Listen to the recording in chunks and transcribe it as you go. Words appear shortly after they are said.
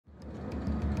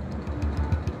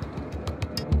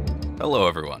Hello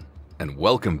everyone, and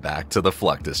welcome back to the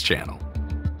Fluctus channel.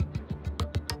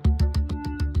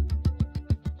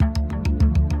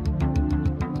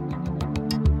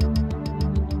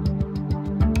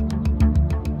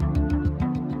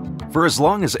 For as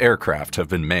long as aircraft have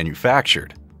been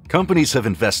manufactured, companies have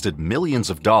invested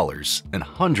millions of dollars and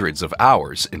hundreds of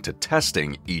hours into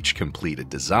testing each completed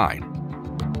design.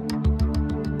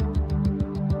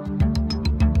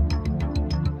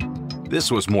 This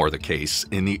was more the case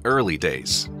in the early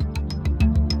days.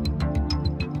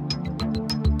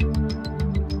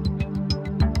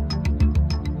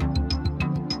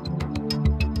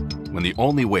 When the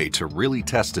only way to really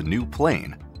test a new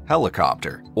plane,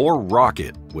 helicopter, or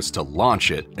rocket was to launch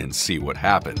it and see what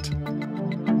happened.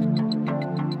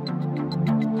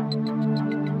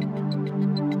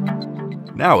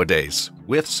 Nowadays,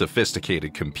 with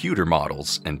sophisticated computer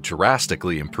models and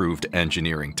drastically improved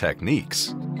engineering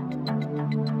techniques,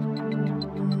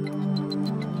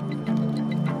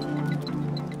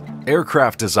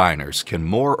 aircraft designers can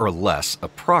more or less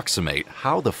approximate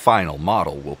how the final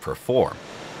model will perform.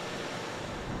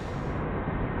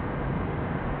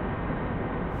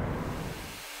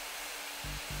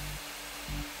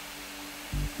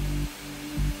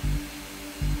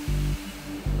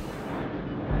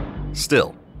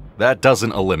 Still, that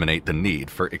doesn't eliminate the need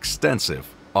for extensive,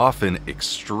 often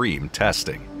extreme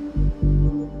testing.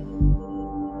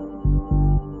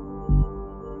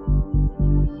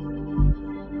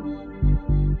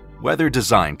 Whether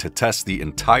designed to test the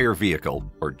entire vehicle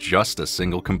or just a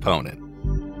single component,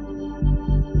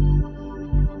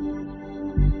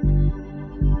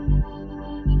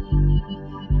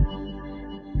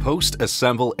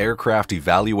 post-assemble aircraft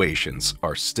evaluations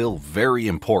are still very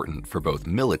important for both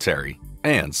military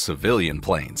and civilian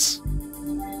planes.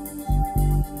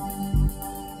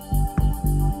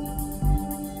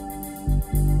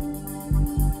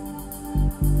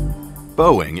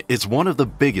 Boeing is one of the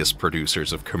biggest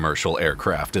producers of commercial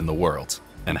aircraft in the world,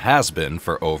 and has been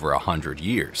for over 100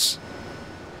 years.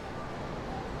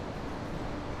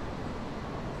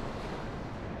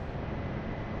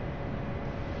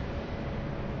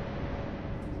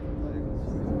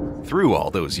 Through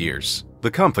all those years, the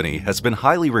company has been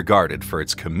highly regarded for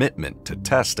its commitment to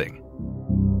testing.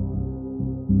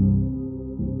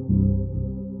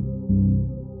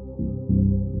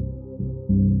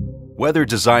 Whether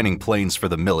designing planes for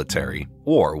the military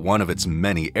or one of its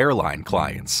many airline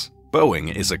clients,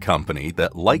 Boeing is a company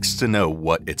that likes to know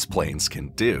what its planes can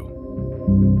do.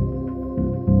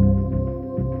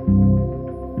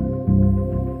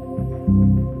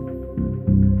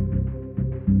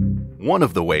 One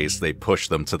of the ways they push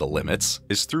them to the limits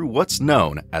is through what's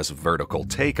known as vertical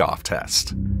takeoff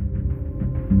test.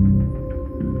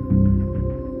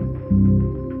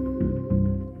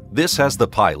 This has the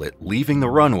pilot leaving the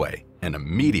runway and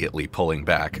immediately pulling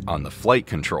back on the flight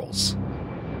controls.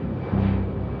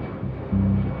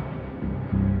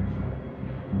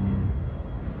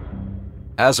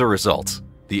 As a result,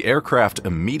 the aircraft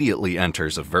immediately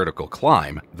enters a vertical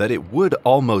climb that it would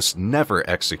almost never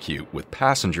execute with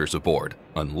passengers aboard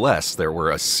unless there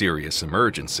were a serious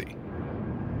emergency.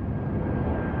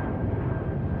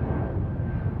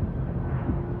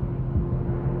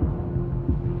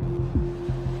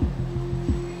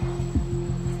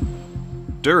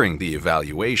 During the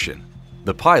evaluation,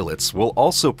 the pilots will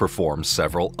also perform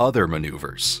several other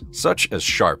maneuvers, such as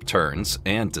sharp turns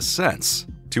and descents,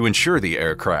 to ensure the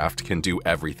aircraft can do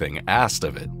everything asked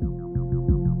of it.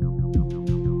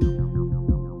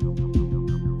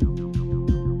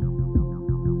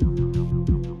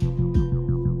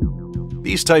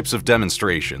 These types of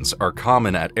demonstrations are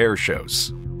common at air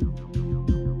shows.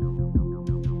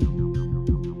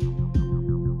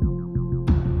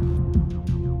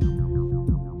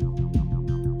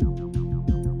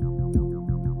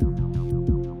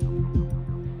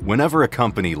 Whenever a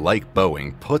company like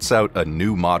Boeing puts out a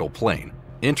new model plane,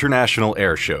 international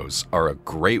air shows are a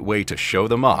great way to show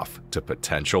them off to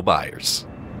potential buyers.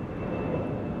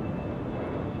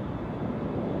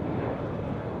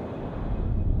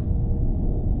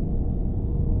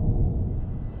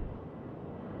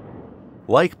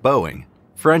 Like Boeing,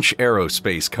 French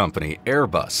aerospace company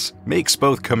Airbus makes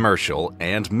both commercial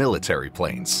and military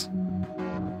planes.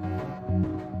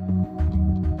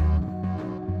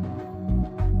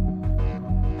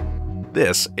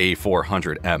 This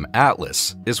A400M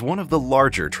Atlas is one of the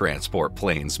larger transport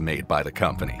planes made by the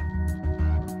company.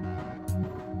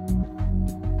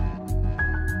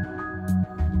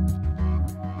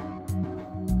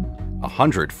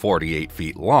 148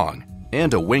 feet long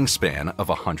and a wingspan of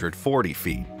 140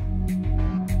 feet.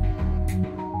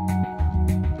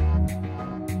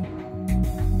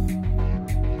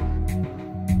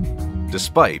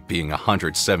 Despite being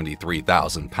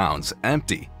 173,000 pounds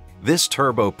empty, this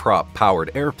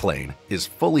turboprop-powered airplane is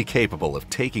fully capable of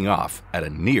taking off at a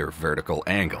near vertical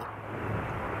angle.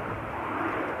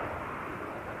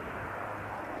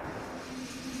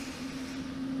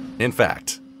 In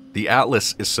fact, the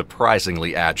Atlas is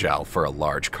surprisingly agile for a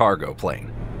large cargo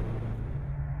plane.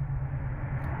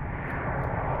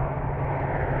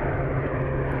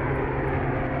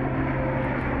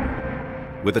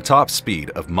 With a top speed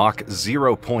of Mach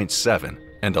 0.7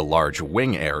 and a large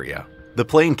wing area, the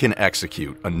plane can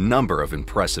execute a number of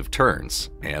impressive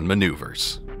turns and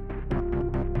maneuvers.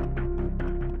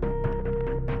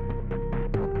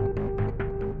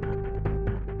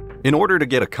 In order to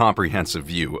get a comprehensive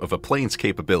view of a plane's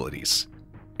capabilities,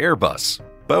 Airbus,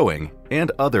 Boeing,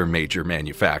 and other major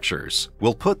manufacturers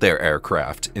will put their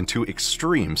aircraft into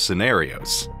extreme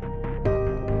scenarios.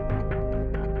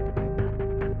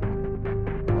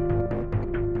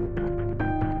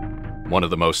 One of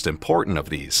the most important of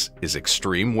these is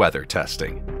extreme weather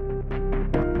testing.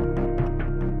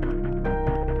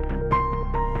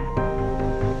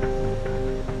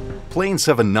 Planes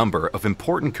have a number of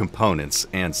important components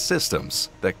and systems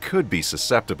that could be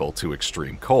susceptible to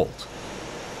extreme cold.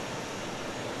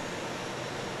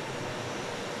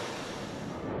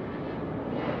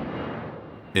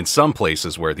 In some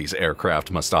places where these aircraft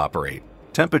must operate,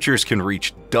 temperatures can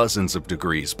reach dozens of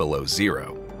degrees below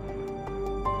zero.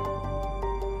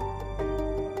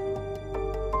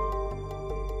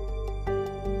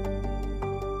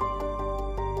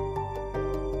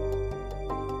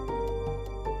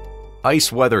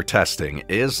 Ice weather testing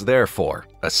is, therefore,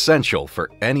 essential for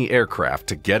any aircraft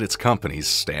to get its company's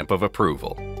stamp of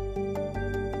approval.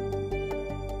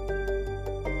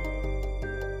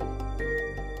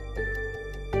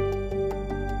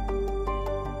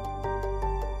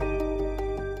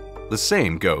 The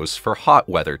same goes for hot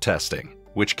weather testing,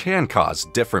 which can cause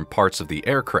different parts of the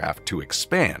aircraft to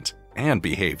expand and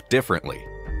behave differently.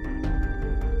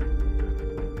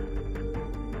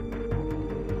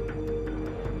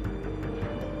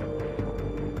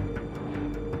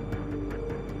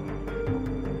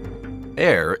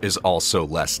 Air is also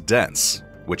less dense,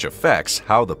 which affects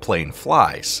how the plane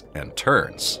flies and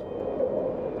turns.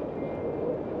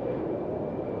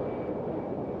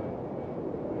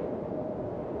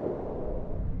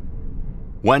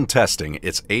 When testing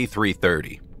its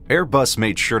A330, Airbus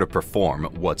made sure to perform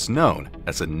what's known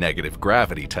as a negative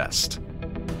gravity test.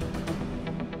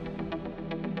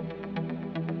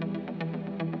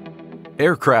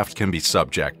 Aircraft can be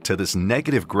subject to this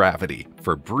negative gravity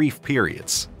for brief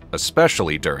periods,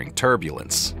 especially during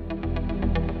turbulence.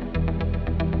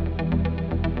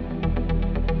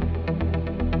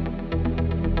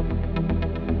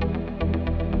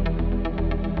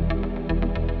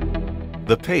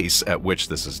 The pace at which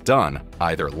this is done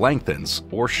either lengthens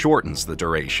or shortens the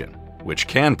duration, which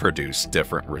can produce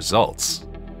different results.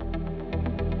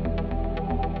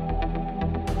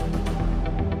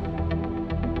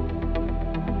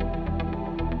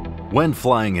 When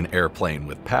flying an airplane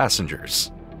with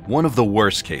passengers, one of the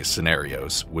worst-case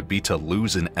scenarios would be to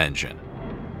lose an engine.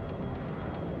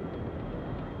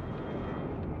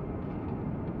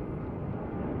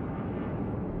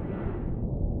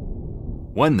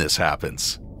 When this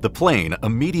happens, the plane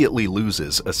immediately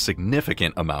loses a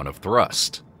significant amount of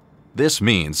thrust. This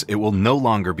means it will no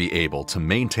longer be able to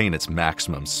maintain its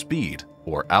maximum speed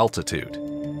or altitude.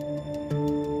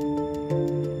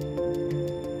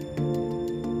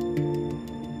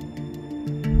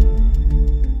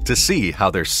 To see how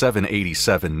their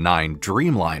 787-9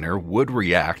 Dreamliner would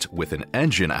react with an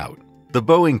engine out, the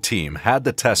Boeing team had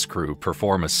the test crew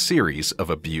perform a series of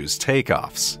abused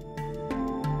takeoffs.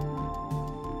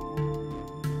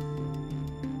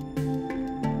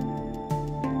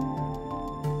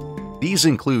 These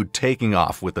include taking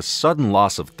off with a sudden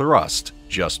loss of thrust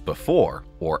just before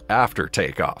or after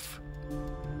takeoff.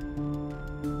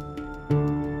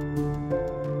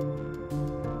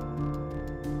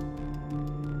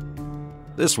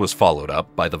 This was followed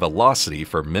up by the Velocity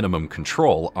for Minimum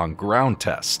Control on Ground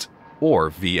test, or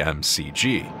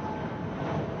VMCG.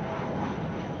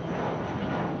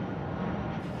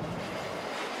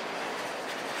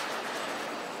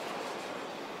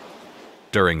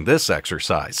 During this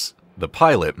exercise, the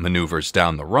pilot maneuvers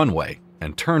down the runway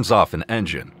and turns off an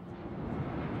engine.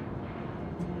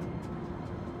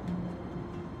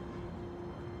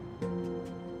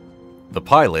 The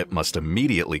pilot must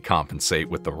immediately compensate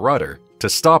with the rudder to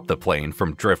stop the plane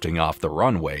from drifting off the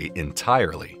runway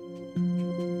entirely.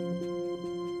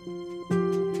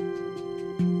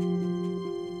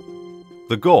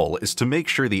 The goal is to make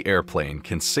sure the airplane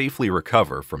can safely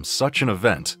recover from such an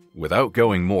event without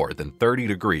going more than 30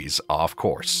 degrees off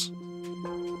course.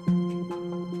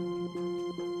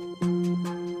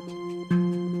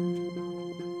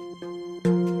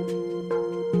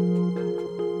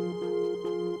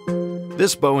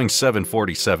 This Boeing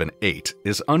 747-8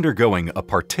 is undergoing a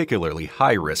particularly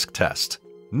high-risk test,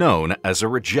 known as a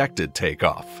rejected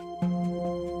takeoff.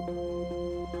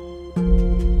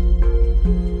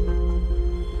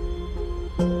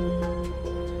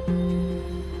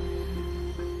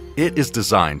 It is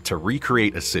designed to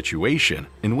recreate a situation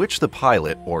in which the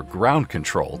pilot or ground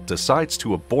control decides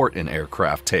to abort an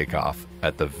aircraft takeoff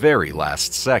at the very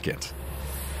last second.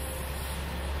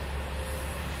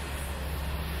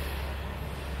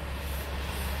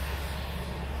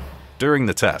 During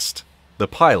the test, the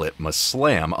pilot must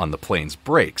slam on the plane's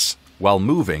brakes while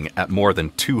moving at more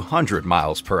than 200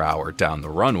 miles per hour down the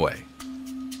runway.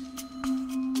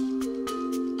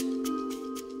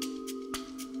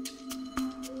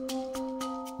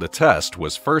 The test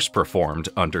was first performed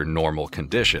under normal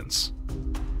conditions.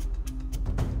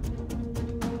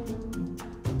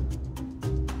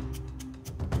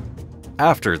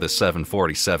 After the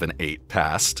 747-8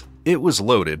 passed, it was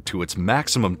loaded to its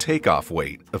maximum takeoff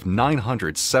weight of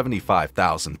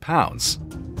 975,000 pounds.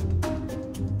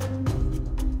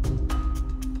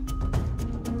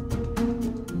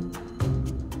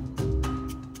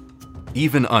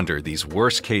 Even under these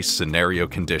worst-case scenario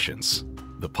conditions,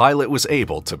 the pilot was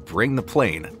able to bring the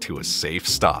plane to a safe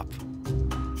stop.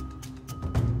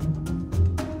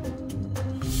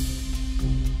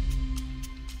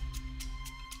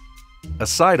 A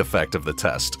side effect of the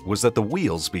test was that the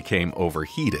wheels became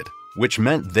overheated, which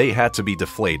meant they had to be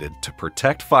deflated to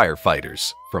protect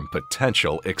firefighters from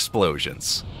potential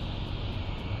explosions.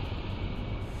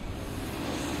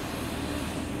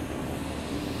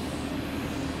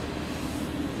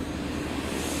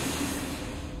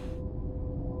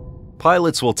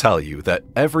 Pilots will tell you that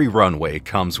every runway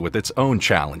comes with its own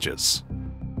challenges.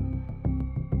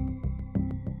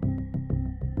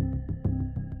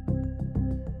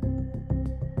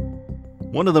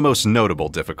 One of the most notable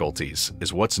difficulties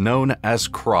is what's known as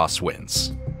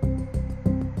crosswinds.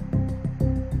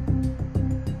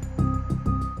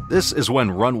 This is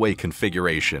when runway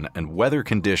configuration and weather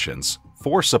conditions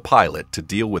force a pilot to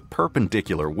deal with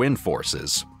perpendicular wind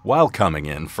forces while coming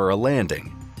in for a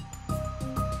landing.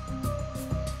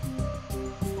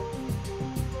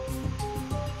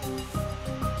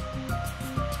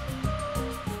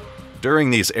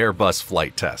 During these Airbus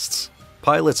flight tests,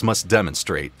 pilots must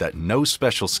demonstrate that no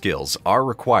special skills are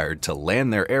required to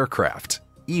land their aircraft,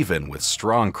 even with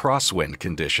strong crosswind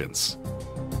conditions.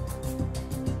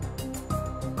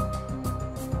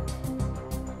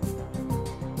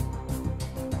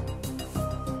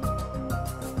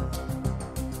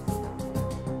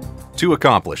 To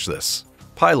accomplish this,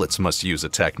 pilots must use a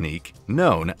technique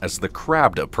known as the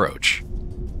crabbed approach.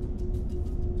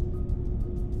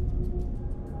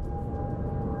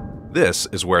 This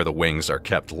is where the wings are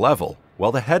kept level,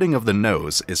 while the heading of the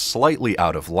nose is slightly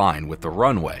out of line with the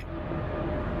runway.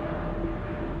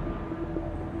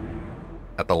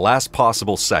 At the last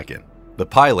possible second, the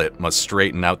pilot must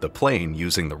straighten out the plane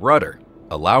using the rudder,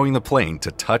 allowing the plane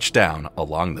to touch down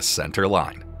along the center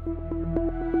line.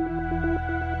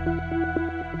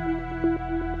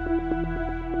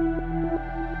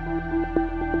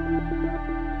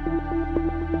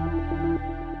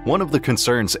 One of the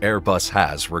concerns Airbus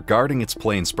has regarding its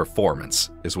plane's performance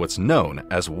is what's known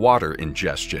as water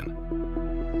ingestion.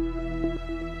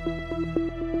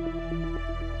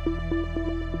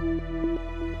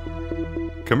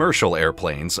 Commercial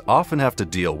airplanes often have to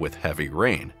deal with heavy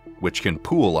rain, which can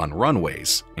pool on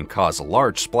runways and cause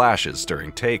large splashes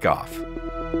during takeoff.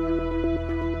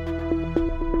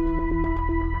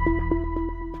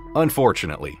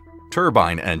 Unfortunately,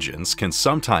 turbine engines can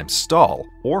sometimes stall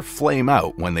or flame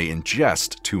out when they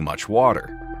ingest too much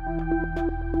water.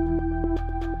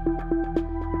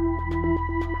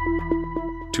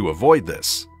 To avoid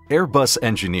this, Airbus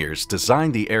engineers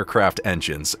designed the aircraft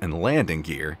engines and landing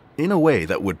gear in a way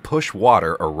that would push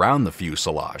water around the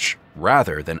fuselage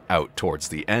rather than out towards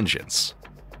the engines.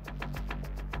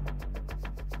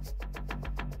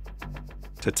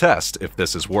 To test if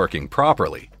this is working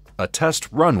properly, a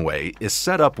test runway is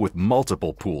set up with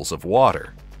multiple pools of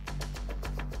water.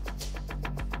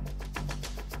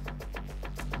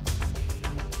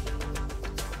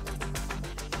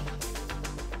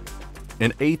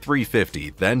 An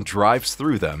A350 then drives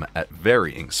through them at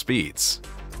varying speeds.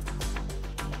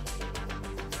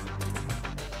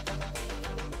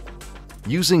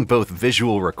 Using both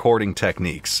visual recording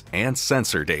techniques and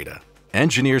sensor data,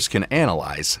 engineers can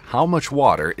analyze how much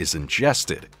water is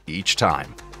ingested each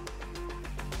time.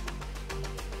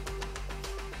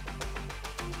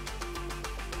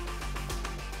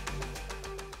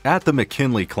 At the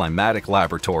McKinley Climatic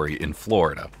Laboratory in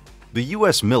Florida, the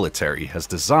U.S. military has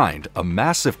designed a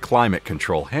massive climate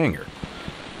control hangar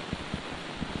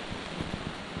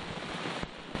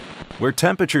where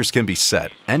temperatures can be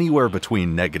set anywhere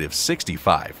between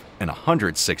 -65 and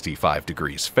 165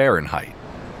 degrees Fahrenheit.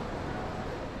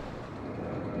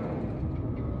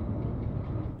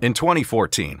 In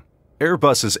 2014,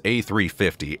 Airbus's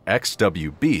A350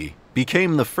 XWB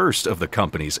became the first of the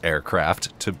company's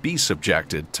aircraft to be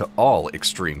subjected to all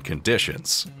extreme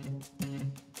conditions.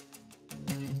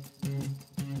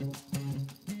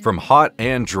 From hot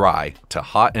and dry to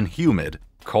hot and humid,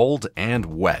 cold and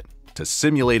wet, to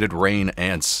simulated rain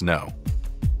and snow.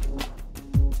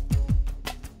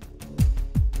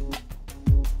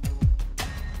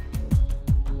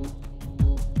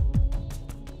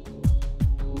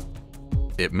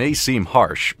 It may seem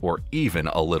harsh or even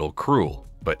a little cruel,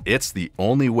 but it's the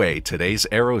only way today's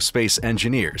aerospace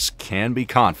engineers can be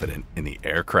confident in the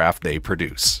aircraft they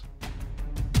produce.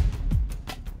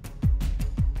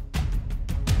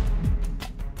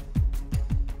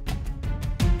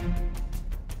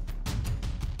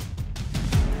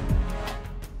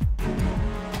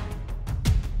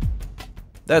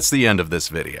 That's the end of this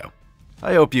video.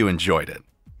 I hope you enjoyed it.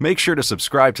 Make sure to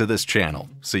subscribe to this channel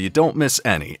so you don't miss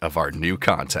any of our new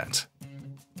content.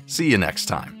 See you next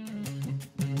time.